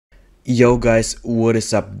Yo guys, what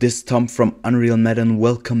is up? This is Tom from Unreal Meta and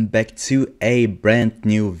welcome back to a brand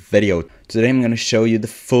new video. Today I'm gonna show you the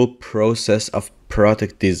full process of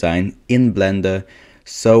product design in Blender.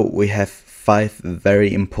 So we have 5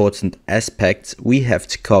 very important aspects we have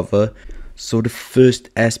to cover. So the first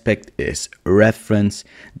aspect is reference,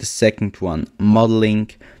 the second one modeling,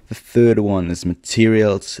 the third one is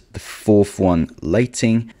materials, the fourth one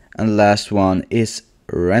lighting, and the last one is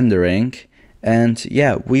rendering. And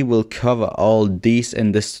yeah, we will cover all these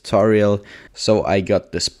in this tutorial. So I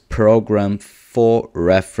got this program for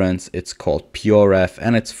reference. It's called PureRef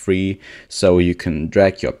and it's free. So you can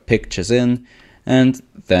drag your pictures in and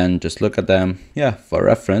then just look at them, yeah, for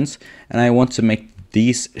reference. And I want to make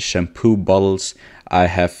these shampoo bottles. I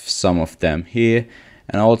have some of them here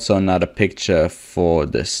and also another picture for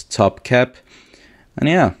this top cap. And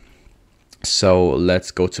yeah. So let's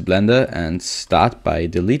go to Blender and start by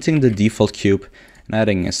deleting the default cube and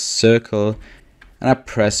adding a circle, and I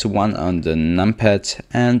press 1 on the numpad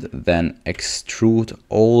and then extrude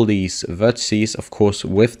all these vertices, of course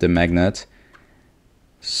with the magnet.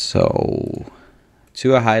 So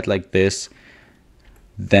to a height like this.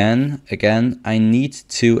 Then again I need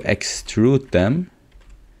to extrude them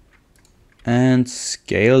and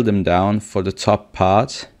scale them down for the top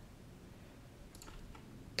part.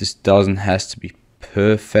 This doesn't have to be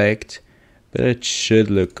perfect, but it should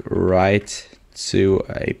look right to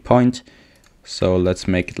a point. So let's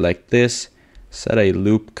make it like this, set a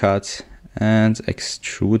loop cut and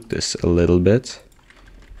extrude this a little bit.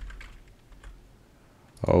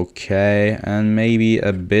 Okay, and maybe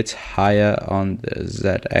a bit higher on the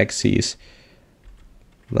z-axis,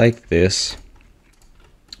 like this.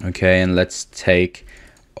 Okay, and let's take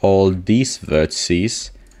all these vertices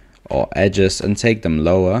or edges and take them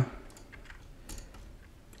lower.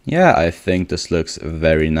 Yeah, I think this looks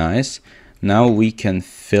very nice. Now we can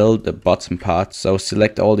fill the bottom part. So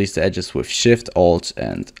select all these edges with Shift, Alt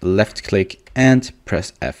and left click and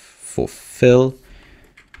press F for fill.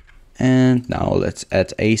 And now let's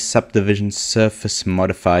add a subdivision surface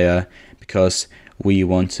modifier because we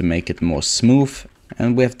want to make it more smooth.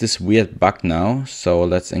 And we have this weird bug now. So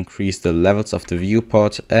let's increase the levels of the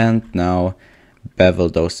viewport and now bevel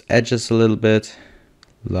those edges a little bit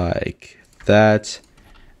like that,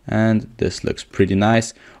 and this looks pretty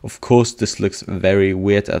nice. Of course this looks very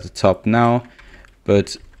weird at the top now,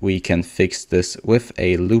 but we can fix this with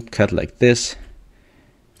a loop cut like this.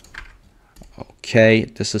 Okay,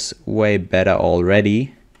 this is way better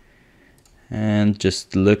already. And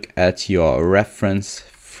just look at your reference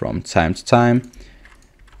from time to time.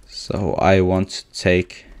 So I want to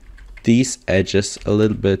take these edges a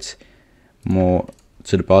little bit more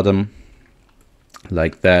to the bottom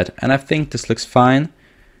like that, and I think this looks fine.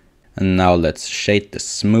 And now let's shade this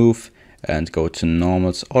smooth and go to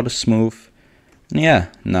normals or the smooth. And yeah,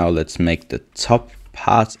 now let's make the top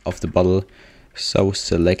part of the bottle. So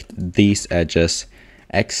select these edges,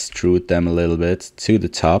 extrude them a little bit to the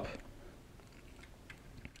top.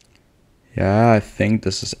 Yeah, I think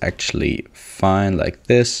this is actually fine like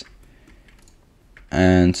this.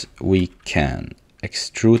 And we can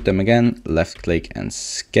extrude them again, left click and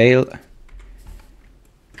scale.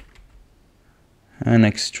 And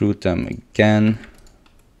extrude them again.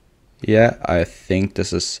 Yeah, I think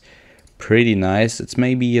this is pretty nice. It's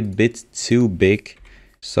maybe a bit too big.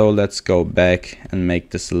 So let's go back and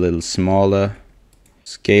make this a little smaller.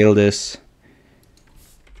 Scale this.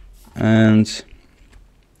 And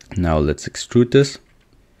now let's extrude this.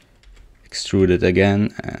 Extrude it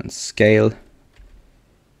again and scale.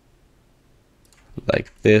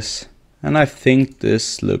 Like this, and I think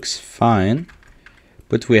this looks fine,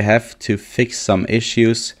 but we have to fix some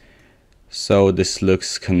issues so this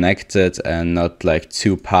looks connected and not like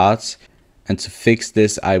two parts. And to fix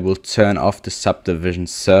this I will turn off the subdivision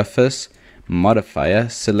surface modifier,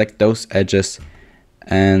 select those edges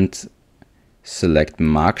and select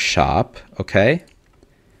mark sharp. Okay,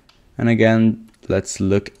 and again let's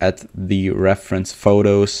look at the reference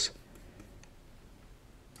photos.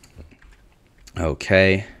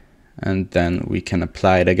 Okay, and then we can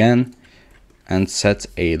apply it again and set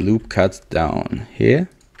a loop cut down here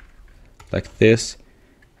like this,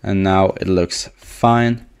 and now it looks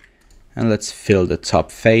fine. And let's fill the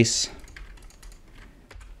top face.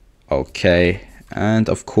 Okay, and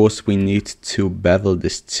of course we need to bevel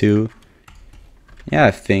this too. Yeah,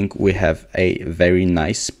 I think we have a very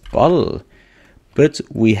nice bottle, but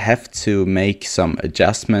we have to make some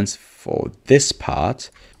adjustments for this part.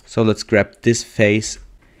 So let's grab this face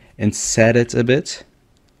and set it a bit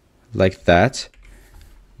like that.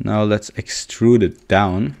 Now let's extrude it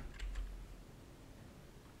down.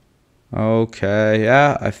 Okay,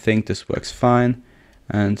 yeah, I think this works fine.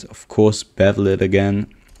 And of course bevel it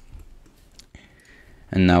again.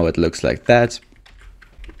 And now it looks like that.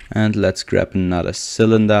 And let's grab another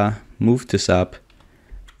cylinder, move this up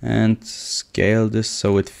and scale this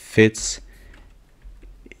so it fits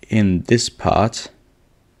in this part.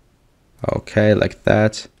 Okay, like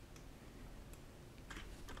that.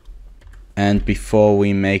 And before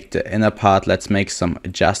we make the inner part, let's make some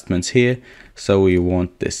adjustments here. So we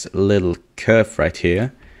want this little curve right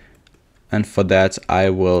here. And for that, I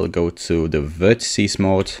will go to the vertices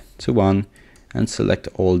mode to 1 and select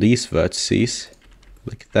all these vertices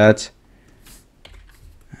like that.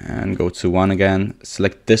 And go to 1 again,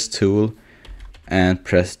 select this tool and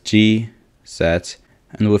press G, Z.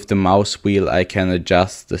 And with the mouse wheel, I can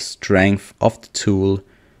adjust the strength of the tool.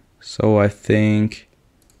 So I think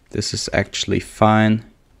this is actually fine.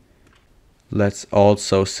 Let's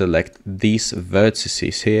also select these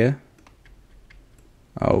vertices here.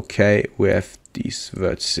 Okay, we have these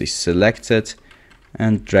vertices selected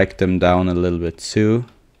and drag them down a little bit too.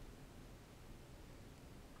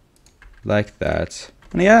 Like that.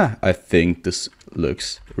 And yeah, I think this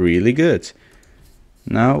looks really good.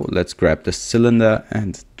 Now let's grab the cylinder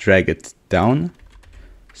and drag it down.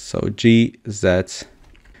 So G, Z.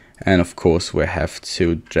 And of course we have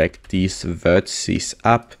to drag these vertices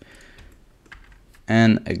up.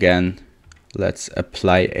 And again, let's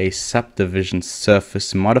apply a subdivision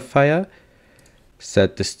surface modifier.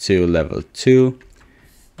 Set this to level 2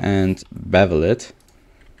 and bevel it.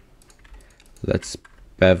 Let's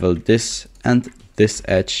bevel this and this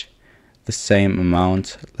edge the same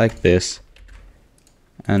amount like this.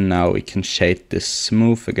 And now we can shade this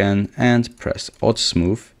smooth again and press auto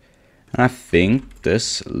smooth. And I think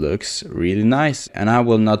this looks really nice. And I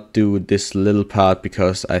will not do this little part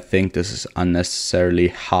because I think this is unnecessarily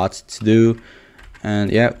hard to do.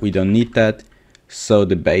 And yeah, we don't need that. So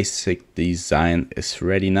the basic design is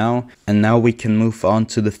ready now. And now we can move on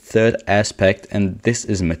to the third aspect, and this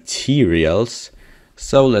is materials.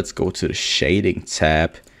 So let's go to the shading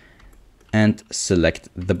tab and select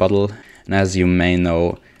the bottle. And as you may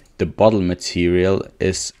know, the bottle material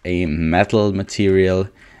is a metal material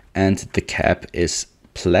and the cap is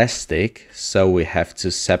plastic. So we have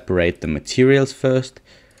to separate the materials first.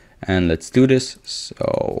 And let's do this.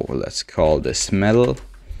 So let's call this metal.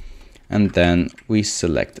 And then we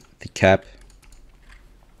select the cap.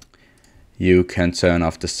 You can turn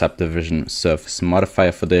off the subdivision surface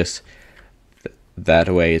modifier for this. That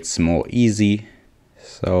way it's more easy.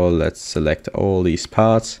 So let's select all these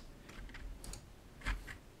parts.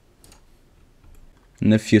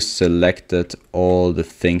 And if you selected all the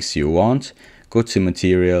things you want, go to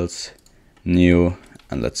materials, new,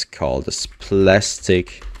 and let's call this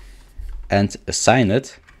plastic and assign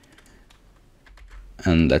it.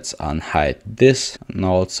 And let's unhide this and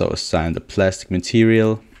also assign the plastic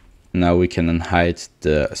material. Now we can unhide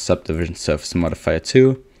the subdivision surface modifier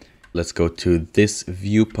too. Let's go to this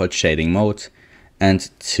viewport shading mode and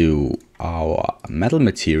to our metal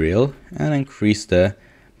material and increase the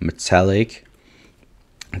metallic.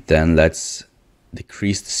 Then let's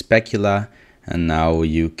decrease the specular, and now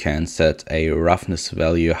you can set a roughness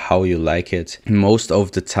value how you like it. Most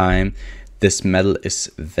of the time this metal is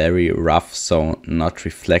very rough, so not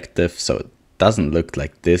reflective, so it doesn't look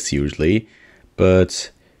like this usually,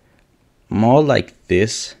 but more like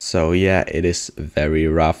this. So yeah, it is very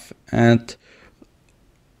rough. And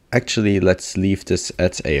actually let's leave this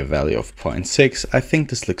at a value of 0.6. I think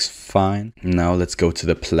this looks fine. Now let's go to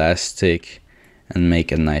the plastic and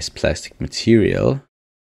make a nice plastic material.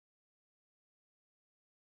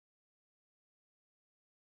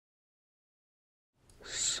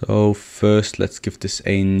 So first let's give this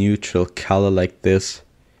a neutral color like this.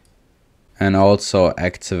 And also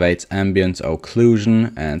activate ambient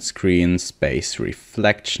occlusion and screen space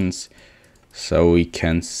reflections so we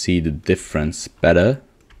can see the difference better.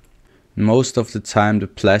 Most of the time the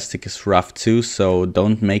plastic is rough too, so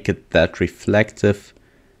don't make it that reflective.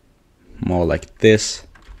 More like this.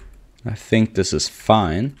 I think this is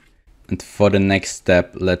fine. And for the next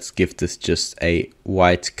step, let's give this just a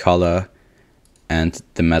white color and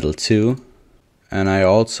the metal too. And I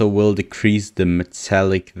also will decrease the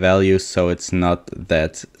metallic value so it's not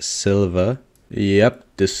that silver. Yep,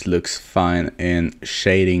 this looks fine in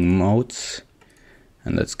shading modes.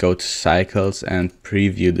 And let's go to cycles and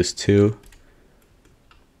preview this too.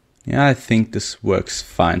 Yeah, I think this works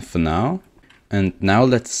fine for now. And now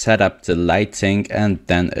let's set up the lighting and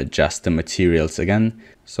then adjust the materials again.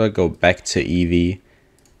 So I go back to Eevee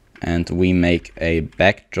and we make a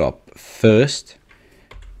backdrop first.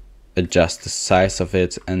 Adjust the size of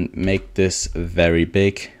it and make this very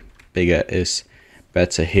big bigger is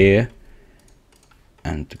better here.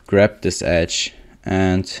 And grab this edge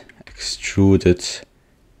and extrude it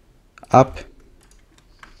up.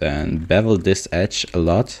 Then bevel this edge a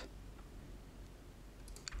lot,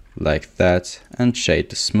 like that, and shade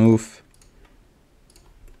the smooth.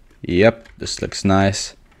 Yep, this looks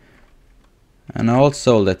nice. And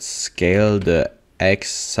also let's scale the X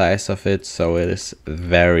size of it so it is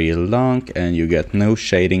very long and you get no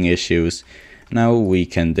shading issues. Now we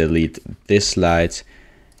can delete this light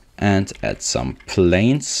and add some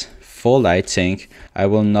planes. For lighting, I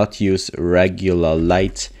will not use regular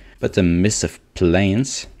light, but emissive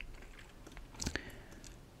planes.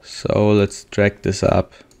 So let's drag this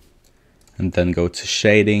up and then go to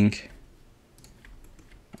shading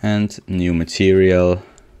and new material,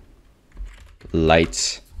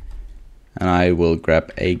 light. And I will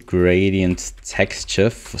grab a gradient texture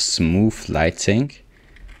for smooth lighting,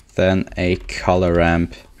 then a color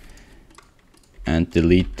ramp, and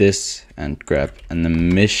delete this and grab an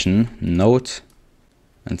emission node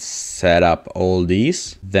and set up all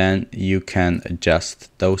these. Then you can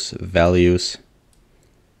adjust those values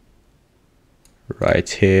right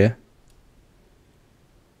here.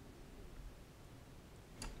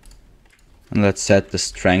 And let's set the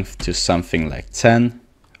strength to something like 10.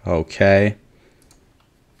 Okay.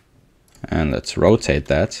 And let's rotate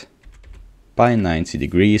that by 90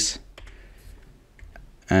 degrees.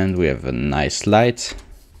 And we have a nice light.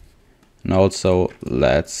 And also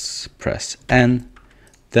let's press N,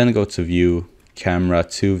 then go to view, camera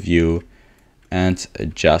to view, and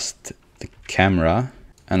adjust the camera.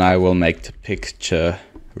 And I will make the picture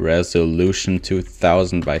resolution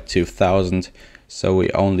 2000 by 2000 so we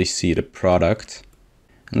only see the product.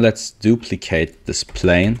 And let's duplicate this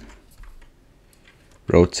plane,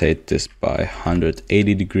 rotate this by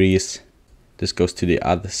 180 degrees. This goes to the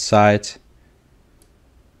other side.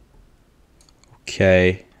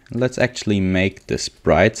 Okay, let's actually make this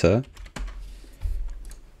brighter,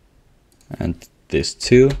 and this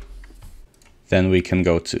too. Then we can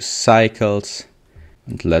go to cycles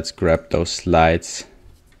and let's grab those lights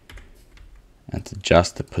and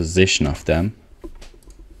adjust the position of them.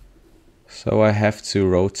 So I have to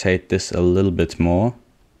rotate this a little bit more.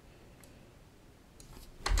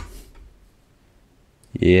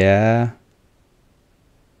 Yeah,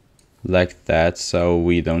 like that, so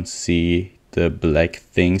we don't see the black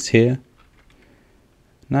things here.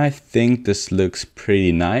 And I think this looks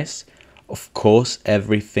pretty nice. Of course,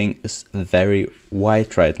 everything is very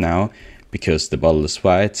white right now because the bottle is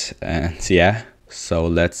white, and yeah. So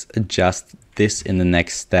let's adjust this in the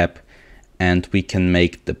next step, and we can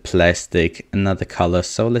make the plastic another color.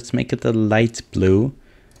 So let's make it a light blue.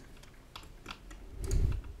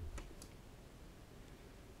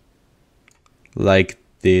 Like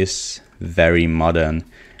this, very modern.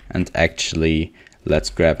 And actually, let's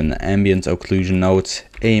grab an ambient occlusion node,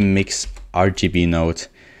 a mix RGB node,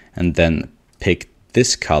 and then pick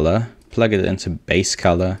this color, plug it into base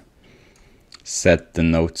color, set the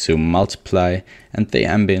node to multiply, and the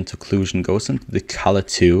ambient occlusion goes into the color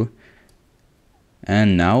too.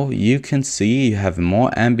 And now you can see you have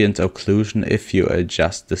more ambient occlusion if you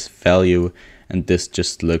adjust this value, and this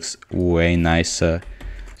just looks way nicer.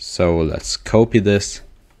 So let's copy this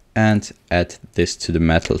and add this to the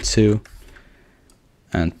metal too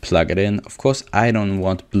and plug it in. Of course, I don't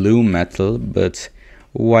want blue metal but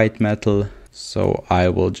white metal, so I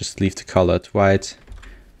will just leave the color at white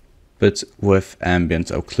but with ambient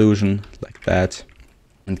occlusion like that.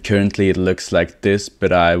 And currently it looks like this,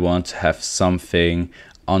 but I want to have something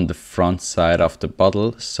on the front side of the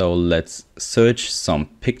bottle, so let's search some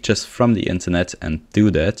pictures from the internet and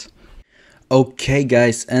do that. Okay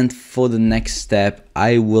guys, and for the next step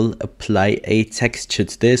I will apply a texture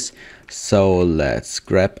to this. So let's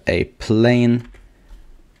grab a plane,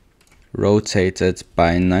 rotate it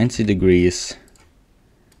by 90 degrees,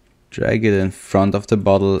 drag it in front of the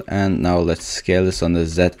bottle, and now let's scale this on the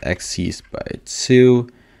Z-axis by 2,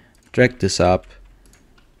 drag this up,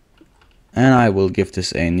 and I will give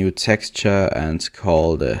this a new texture and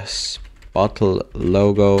call this bottle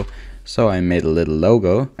logo. So I made a little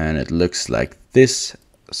logo and it looks like this.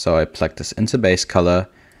 So I plugged this into base color,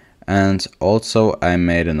 and also I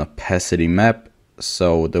made an opacity map.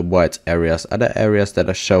 So the white areas are the areas that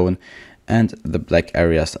are shown and the black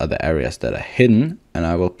areas are the areas that are hidden. And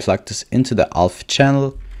I will plug this into the alpha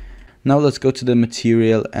channel. Now let's go to the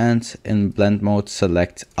material and in blend mode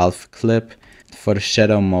select alpha clip. For the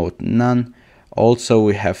shadow mode, none. Also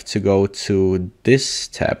we have to go to this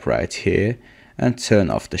tab right here and turn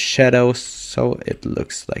off the shadows so it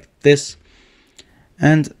looks like this.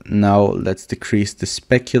 And now let's decrease the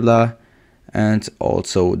specular and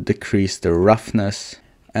also decrease the roughness.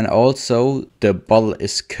 And also the bottle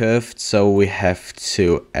is curved, so we have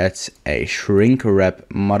to add a shrink wrap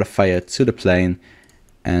modifier to the plane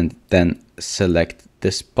and then select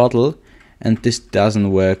this bottle. And this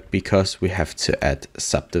doesn't work because we have to add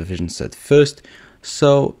subdivisions at first.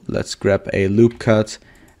 So let's grab a loop cut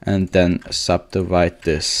and then subdivide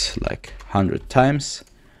this like 100 times.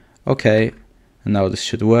 Okay, and now this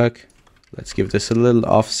should work. Let's give this a little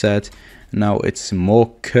offset. Now it's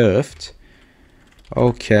more curved.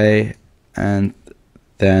 Okay, and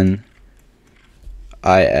then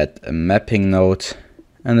I add a mapping node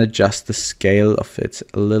and adjust the scale of it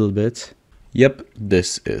a little bit. Yep,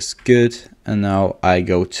 this is good. And now I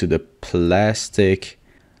go to the plastic.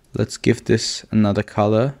 Let's give this another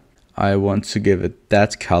color. I want to give it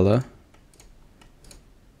that color.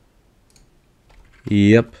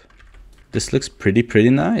 Yep, this looks pretty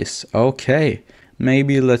nice. Okay,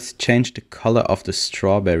 maybe let's change the color of the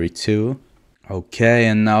strawberry too. Okay,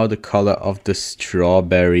 and now the color of the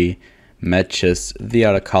strawberry matches the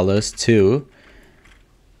other colors too.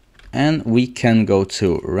 And we can go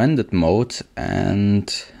to rendered mode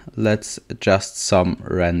and let's adjust some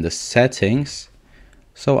render settings.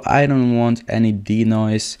 So I don't want any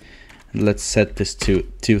denoise. Let's set this to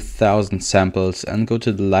 2000 samples and go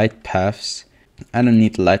to the light paths. I don't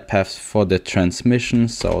need light paths for the transmission,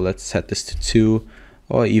 so let's set this to 2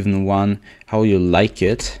 or even 1, how you like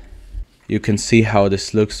it. You can see how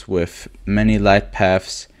this looks with many light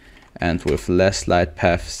paths and with less light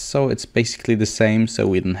paths, so it's basically the same, so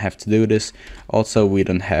we don't have to do this. Also, we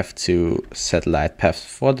don't have to set light paths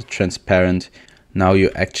for the transparent. Now you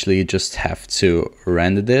actually just have to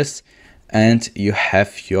render this and you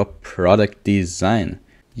have your product design.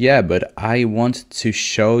 Yeah, but I want to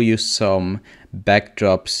show you some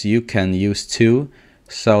backdrops you can use too.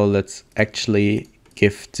 So let's actually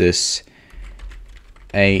give this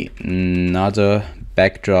another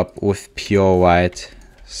backdrop with pure white.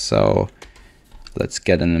 So let's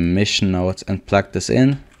get an emission node and plug this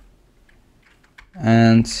in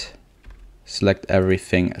and select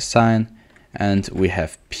everything assign, and we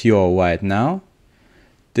have pure white now.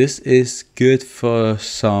 This is good for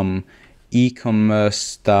some e-commerce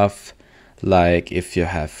stuff, like if you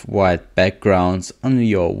have white backgrounds on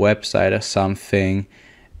your website or something,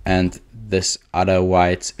 and this other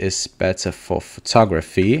white is better for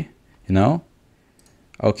photography, you know.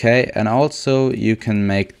 Okay, and also you can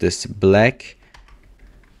make this black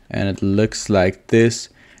and it looks like this.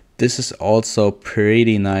 This is also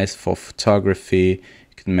pretty nice for photography.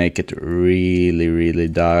 You can make it really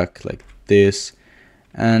dark like this.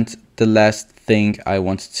 And the last thing I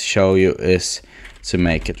wanted to show you is to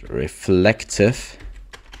make it reflective.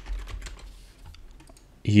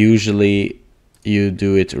 Usually you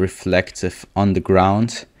do it reflective on the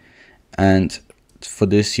ground, and for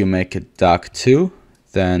this you make it dark too.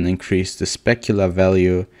 Then increase the specular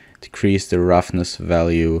value, decrease the roughness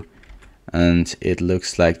value, and it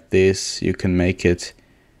looks like this. You can make it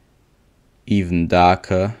even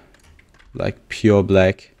darker, like pure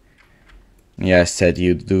black. Yeah, I said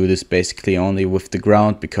you do this basically only with the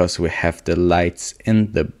ground because we have the lights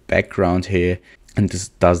in the background here and this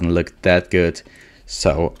doesn't look that good.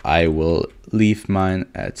 So I will leave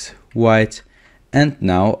mine at white, and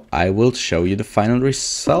now I will show you the final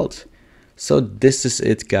result. So this is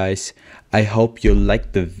it, guys. I hope you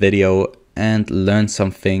liked the video and learned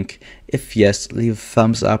something. If yes, leave a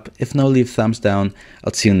thumbs up. If no, leave a thumbs down.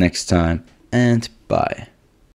 I'll see you next time, and bye.